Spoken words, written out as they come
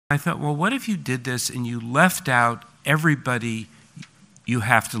I thought, well, what if you did this and you left out everybody you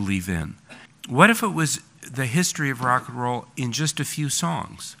have to leave in? What if it was the history of rock and roll in just a few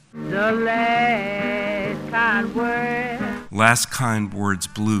songs? The Last Kind Words. Last Kind Words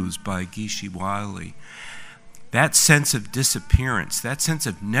Blues by Geeshie Wiley. That sense of disappearance, that sense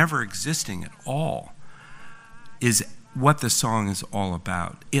of never existing at all, is what the song is all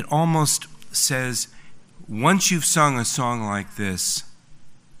about. It almost says, once you've sung a song like this,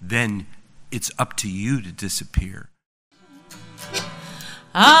 then it's up to you to disappear.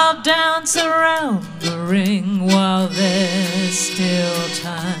 I'll dance around the ring while there's still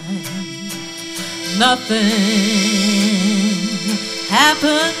time. Nothing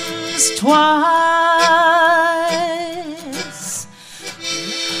happens twice.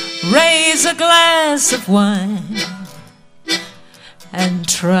 Raise a glass of wine and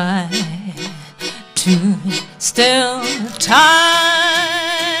try to still time.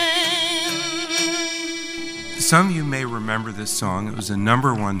 Some of you may remember this song. It was a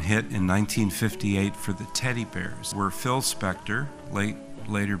 #1 hit in 1958 for the Teddy Bears, where Phil Spector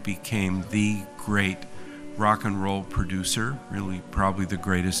later became the great rock and roll producer, really probably the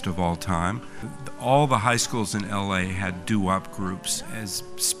greatest of all time. All the high schools in LA had doo-wop groups. As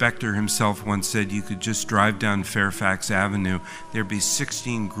Spector himself once said, you could just drive down Fairfax Avenue, there'd be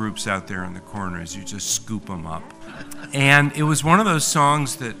 16 groups out there in the corners, you just scoop them up. And it was one of those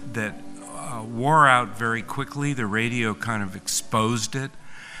songs that wore out very quickly. The radio kind of exposed it.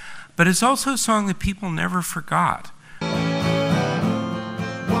 But it's also a song that people never forgot.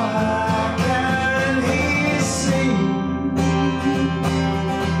 Why can't he see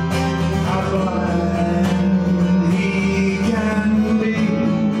how blind he can be?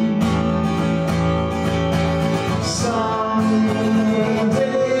 Someday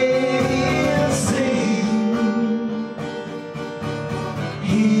he'll see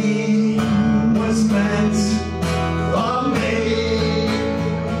he was meant for me.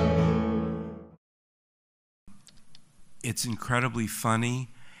 It's incredibly funny,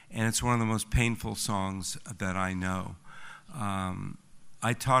 and it's one of the most painful songs that I know.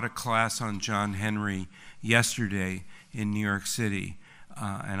 I taught a class on John Henry yesterday in New York City,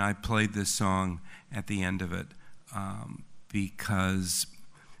 and I played this song at the end of it because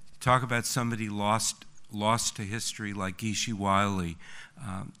talk about somebody lost to history like Geeshie Wiley.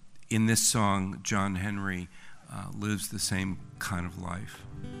 In this song, John Henry lives the same kind of life.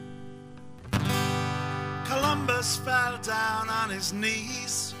 Columbus fell down on his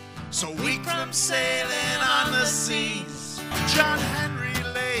knees, so weak from sailing on the seas. John Henry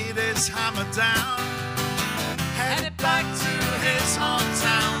laid his hammer down, headed back to his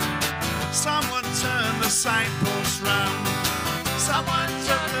hometown. Someone turned the signposts round, someone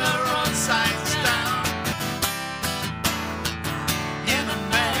took the road signs down. In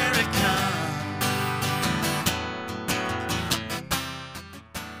America,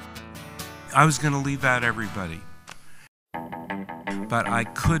 I was going to leave out everybody, but I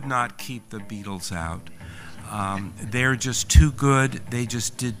could not keep the Beatles out. They're just too good. They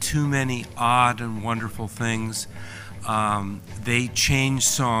just did too many odd and wonderful things. They changed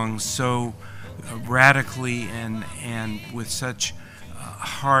songs so radically and with such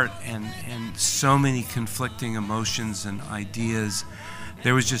heart and so many conflicting emotions and ideas.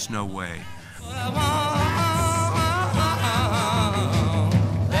 There was just no way.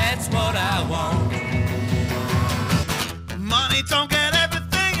 that's what I want. Money don't get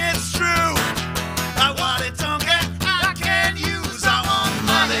everything, it's true. I want it, don't get, I can't use. I want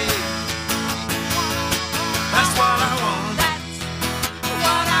money. That's what I want. That's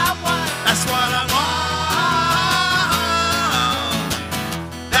what I want. That's what I want.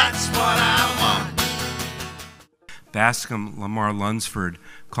 That's what I want. Bascom Lamar Lunsford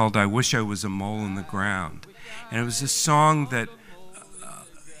called I Wish I Was a Mole in the Ground. And it was a song that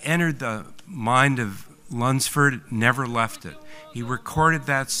entered the mind of Lunsford, never left it. He recorded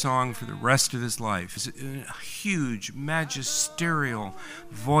that song for the rest of his life. It's a huge, magisterial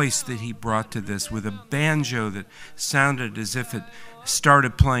voice that he brought to this, with a banjo that sounded as if it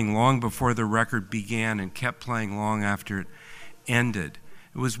started playing long before the record began and kept playing long after it ended.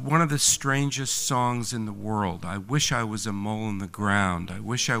 It was one of the strangest songs in the world. I wish I was a mole in the ground. I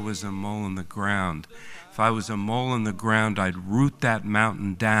wish I was a mole in the ground. If I was a mole in the ground, I'd root that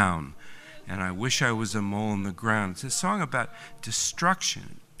mountain down. And I wish I was a mole in the ground. It's a song about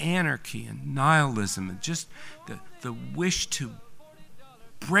destruction, anarchy, and nihilism, and just the wish to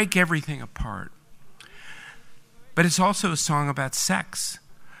break everything apart. But it's also a song about sex.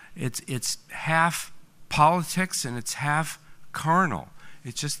 It's half politics and it's half carnal.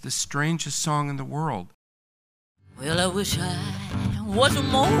 It's just the strangest song in the world. Well, I wish I was a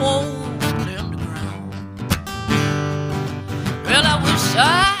mole in the ground. Well, I wish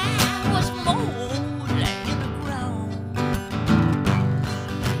I was a mole in the ground.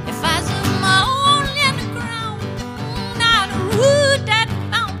 If I was a mole in the ground, I'd root that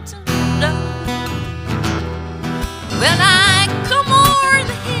mountain down. Well, I come over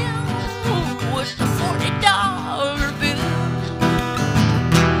the hill with the $40 bill.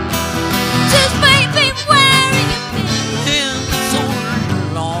 Says, baby, where you been so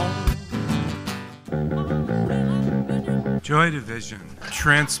long? Joy Division,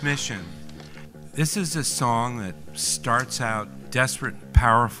 Transmission. This is a song that starts out desperate and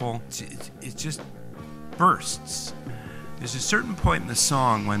powerful. It just bursts. There's a certain point in the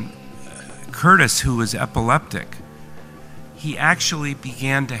song when Curtis, who was epileptic, he actually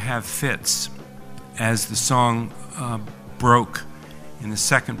began to have fits as the song broke in the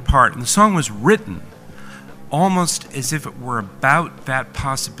second part. And the song was written almost as if it were about that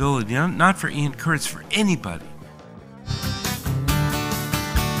possibility, not for Ian Curtis, for anybody.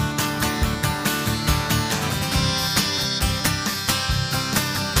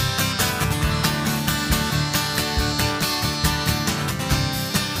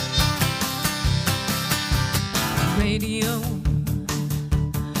 Radio